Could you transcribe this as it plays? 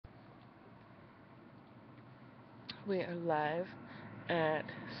We are live at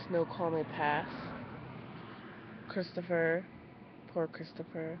Snoqualmie Pass. Christopher, poor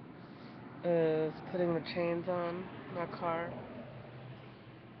Christopher, is putting the chains on our car.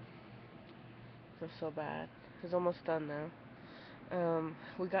 I feel so bad. He's almost done now.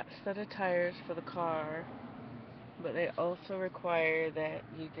 We got a set of tires for the car, but they also require that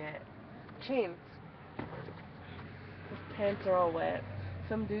you get chains. His pants are all wet.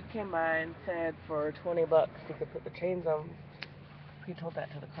 Some dude came by and said for 20 bucks he could put the chains on. He told that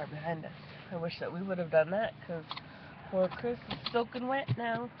to the car behind us. I wish that we would have done that, because poor Chris is soaking wet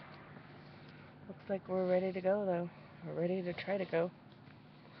now. Looks like we're ready to go, though. We're ready to try to go.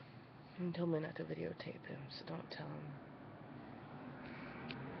 He told me not to videotape him, so don't tell him.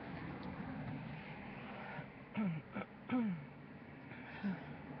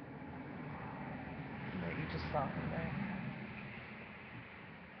 But you just saw him there.